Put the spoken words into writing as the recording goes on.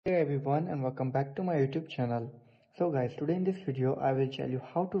Hey everyone and welcome back to my YouTube channel. So guys, today in this video I will tell you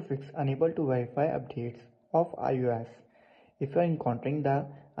how to fix unable to verify updates of iOS. If you are encountering the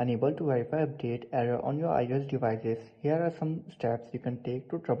unable to verify update error on your iOS devices, here are some steps you can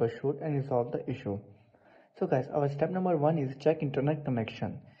take to troubleshoot and resolve the issue. So guys, our step number 1 is check internet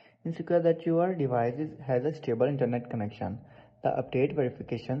connection. Ensure that your device has a stable internet connection. The update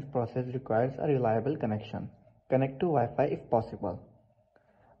verification process requires a reliable connection. Connect to Wi-Fi if possible.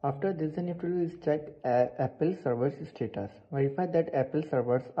 After this, then you have to do is check Apple servers status. Verify that Apple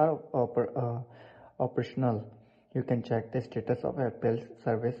servers are operational. You can check the status of Apple's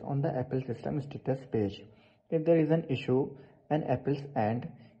service on the Apple system status page. If there is an issue on Apple's end,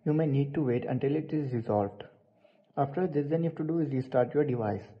 you may need to wait until it is resolved. After this, then you have to do is restart your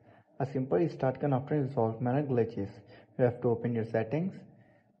device. A simple restart can often resolve minor glitches. You have to open your settings,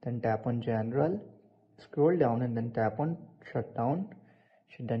 then tap on General, scroll down and then tap on Shutdown.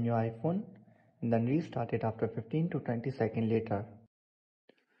 Shut down your iPhone and then restart it after 15 to 20 seconds later.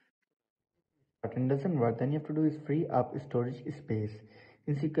 If it doesn't work, then you have to do is free up storage space.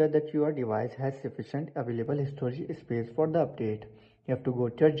 Ensure that your device has sufficient available storage space for the update. You have to go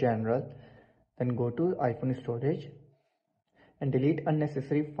to your General, then go to iPhone storage and delete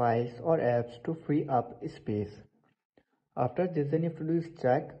unnecessary files or apps to free up space. After this, then you have to do is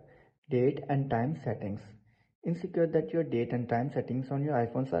check date and time settings. Ensure that your date and time settings on your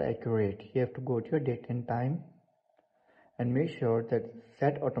iPhones are accurate. You have to go to your date and time and make sure that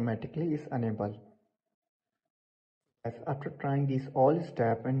set automatically is enabled. As after trying these all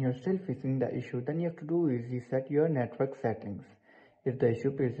steps and you're still facing the issue, then you have to do is reset your network settings. If the issue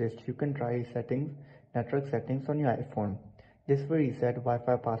persists, you can try resetting network settings on your iPhone. This will reset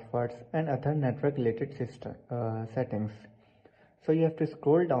Wi-Fi passwords and other network related system settings. So you have to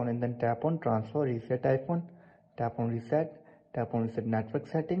scroll down and then tap on transfer reset iPhone, tap on reset network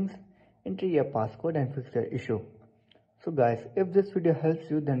settings, enter your passcode and fix the issue. So guys, if this video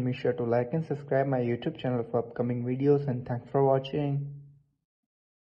helps you, then make sure to like and subscribe my YouTube channel for upcoming videos, and thanks for watching.